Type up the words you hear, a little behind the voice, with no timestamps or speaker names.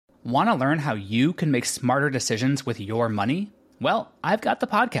Want to learn how you can make smarter decisions with your money? Well, I've got the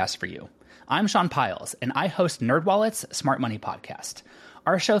podcast for you. I'm Sean Piles, and I host NerdWallet's Smart Money Podcast.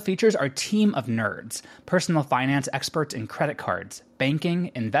 Our show features our team of nerds, personal finance experts in credit cards,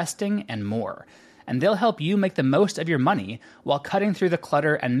 banking, investing, and more. And they'll help you make the most of your money while cutting through the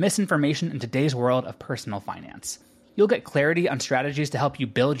clutter and misinformation in today's world of personal finance. You'll get clarity on strategies to help you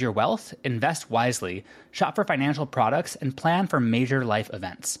build your wealth, invest wisely, shop for financial products, and plan for major life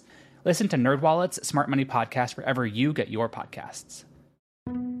events. Listen to NerdWallet's Smart Money Podcast wherever you get your podcasts.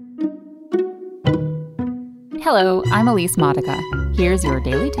 Hello, I'm Elise Modica. Here's your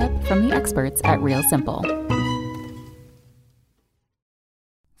daily tip from the experts at Real Simple.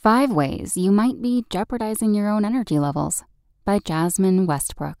 5 Ways You Might Be Jeopardizing Your Own Energy Levels by Jasmine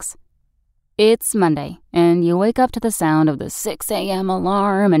Westbrooks. It's Monday, and you wake up to the sound of the 6 a.m.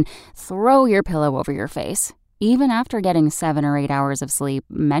 alarm and throw your pillow over your face. Even after getting 7 or 8 hours of sleep,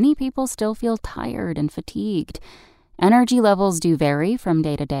 many people still feel tired and fatigued. Energy levels do vary from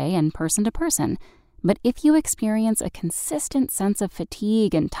day to day and person to person, but if you experience a consistent sense of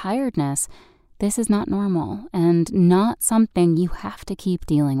fatigue and tiredness, this is not normal and not something you have to keep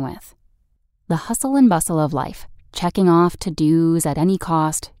dealing with. The hustle and bustle of life, checking off to-dos at any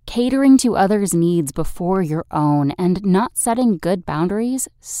cost, catering to others' needs before your own, and not setting good boundaries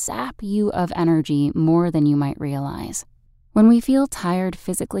sap you of energy more than you might realize. When we feel tired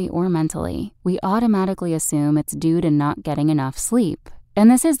physically or mentally, we automatically assume it's due to not getting enough sleep, and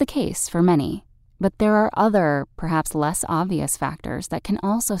this is the case for many. But there are other, perhaps less obvious factors that can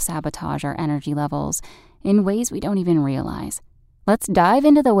also sabotage our energy levels in ways we don't even realize. Let's dive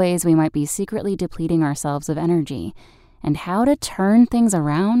into the ways we might be secretly depleting ourselves of energy and how to turn things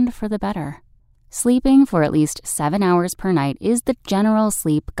around for the better. Sleeping for at least 7 hours per night is the general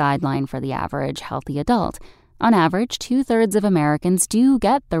sleep guideline for the average healthy adult. On average, 2/3 of Americans do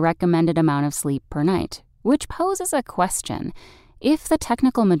get the recommended amount of sleep per night, which poses a question. If the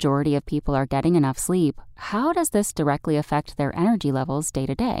technical majority of people are getting enough sleep, how does this directly affect their energy levels day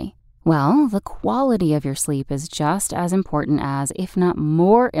to day? Well, the quality of your sleep is just as important as, if not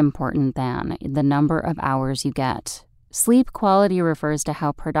more important than, the number of hours you get. Sleep quality refers to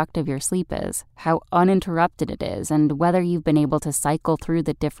how productive your sleep is, how uninterrupted it is, and whether you've been able to cycle through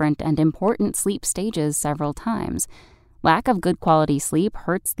the different and important sleep stages several times. Lack of good quality sleep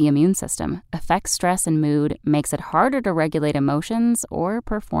hurts the immune system, affects stress and mood, makes it harder to regulate emotions or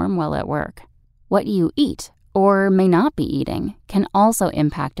perform well at work. What you eat, or may not be eating, can also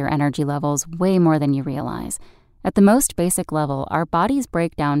impact your energy levels way more than you realize. At the most basic level, our bodies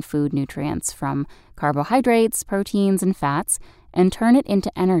break down food nutrients from carbohydrates, proteins, and fats and turn it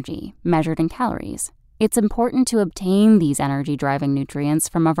into energy, measured in calories. It's important to obtain these energy-driving nutrients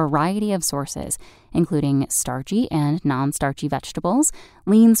from a variety of sources, including starchy and non-starchy vegetables,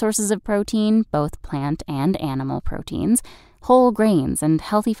 lean sources of protein, both plant and animal proteins, whole grains, and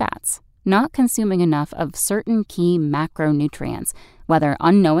healthy fats. Not consuming enough of certain key macronutrients, whether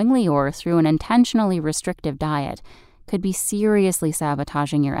unknowingly or through an intentionally restrictive diet, could be seriously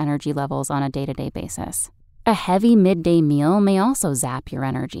sabotaging your energy levels on a day-to-day basis. A heavy midday meal may also zap your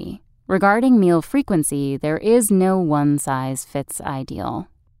energy. Regarding meal frequency, there is no one-size-fits ideal.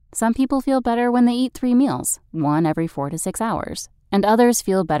 Some people feel better when they eat 3 meals, one every 4 to 6 hours, and others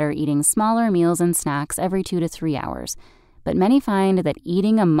feel better eating smaller meals and snacks every 2 to 3 hours. But many find that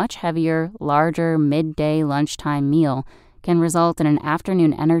eating a much heavier, larger midday lunchtime meal can result in an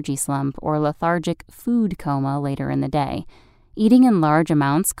afternoon energy slump or lethargic food coma later in the day. Eating in large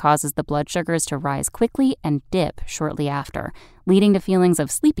amounts causes the blood sugars to rise quickly and dip shortly after, leading to feelings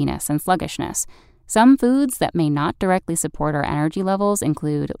of sleepiness and sluggishness. Some foods that may not directly support our energy levels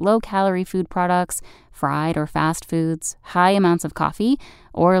include low-calorie food products, fried or fast foods, high amounts of coffee,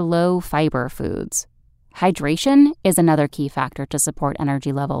 or low-fiber foods. Hydration is another key factor to support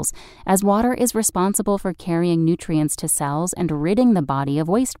energy levels, as water is responsible for carrying nutrients to cells and ridding the body of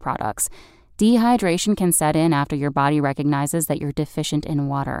waste products. Dehydration can set in after your body recognizes that you're deficient in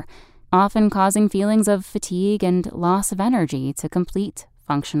water, often causing feelings of fatigue and loss of energy to complete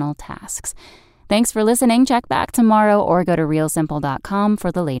functional tasks. Thanks for listening. Check back tomorrow or go to realsimple.com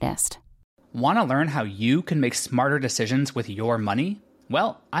for the latest. Want to learn how you can make smarter decisions with your money?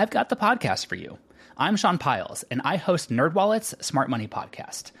 Well, I've got the podcast for you. I'm Sean Piles, and I host NerdWallet's Smart Money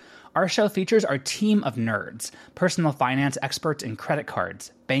Podcast. Our show features our team of nerds, personal finance experts in credit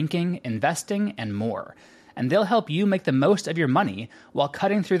cards, banking, investing, and more. And they'll help you make the most of your money while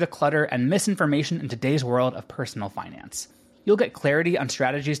cutting through the clutter and misinformation in today's world of personal finance. You'll get clarity on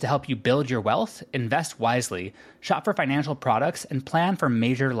strategies to help you build your wealth, invest wisely, shop for financial products, and plan for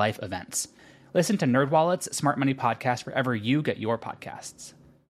major life events. Listen to NerdWallet's Smart Money Podcast wherever you get your podcasts.